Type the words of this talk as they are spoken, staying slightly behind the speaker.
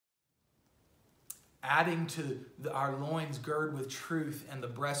Adding to our loins girded with truth and the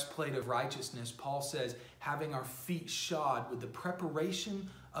breastplate of righteousness, Paul says, having our feet shod with the preparation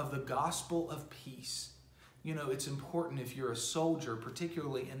of the gospel of peace. You know, it's important if you're a soldier,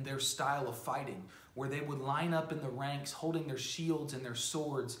 particularly in their style of fighting, where they would line up in the ranks holding their shields and their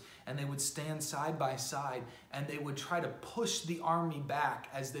swords, and they would stand side by side, and they would try to push the army back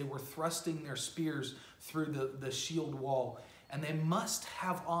as they were thrusting their spears through the shield wall. And they must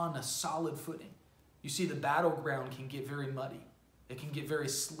have on a solid footing. You see, the battleground can get very muddy. It can get very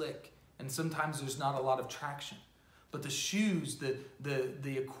slick, and sometimes there's not a lot of traction. But the shoes,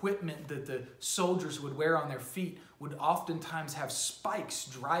 the equipment that the soldiers would wear on their feet would oftentimes have spikes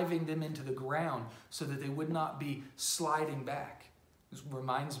driving them into the ground so that they would not be sliding back. This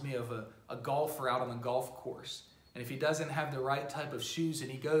reminds me of a golfer out on the golf course. And if he doesn't have the right type of shoes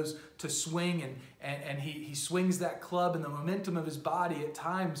and he goes to swing and he swings that club, and the momentum of his body at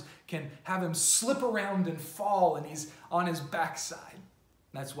times can have him slip around and fall, and he's on his backside.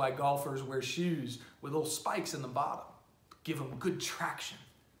 That's why golfers wear shoes with little spikes in the bottom. Give them good traction.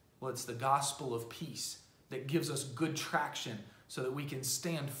 Well, it's the gospel of peace that gives us good traction so that we can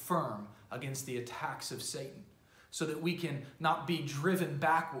stand firm against the attacks of Satan, so that we can not be driven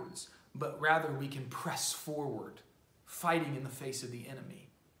backwards, but rather we can press forward, fighting in the face of the enemy.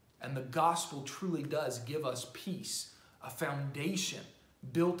 And the gospel truly does give us peace, a foundation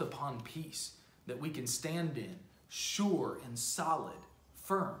built upon peace that we can stand in, sure and solid,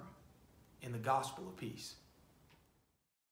 firm in the gospel of peace.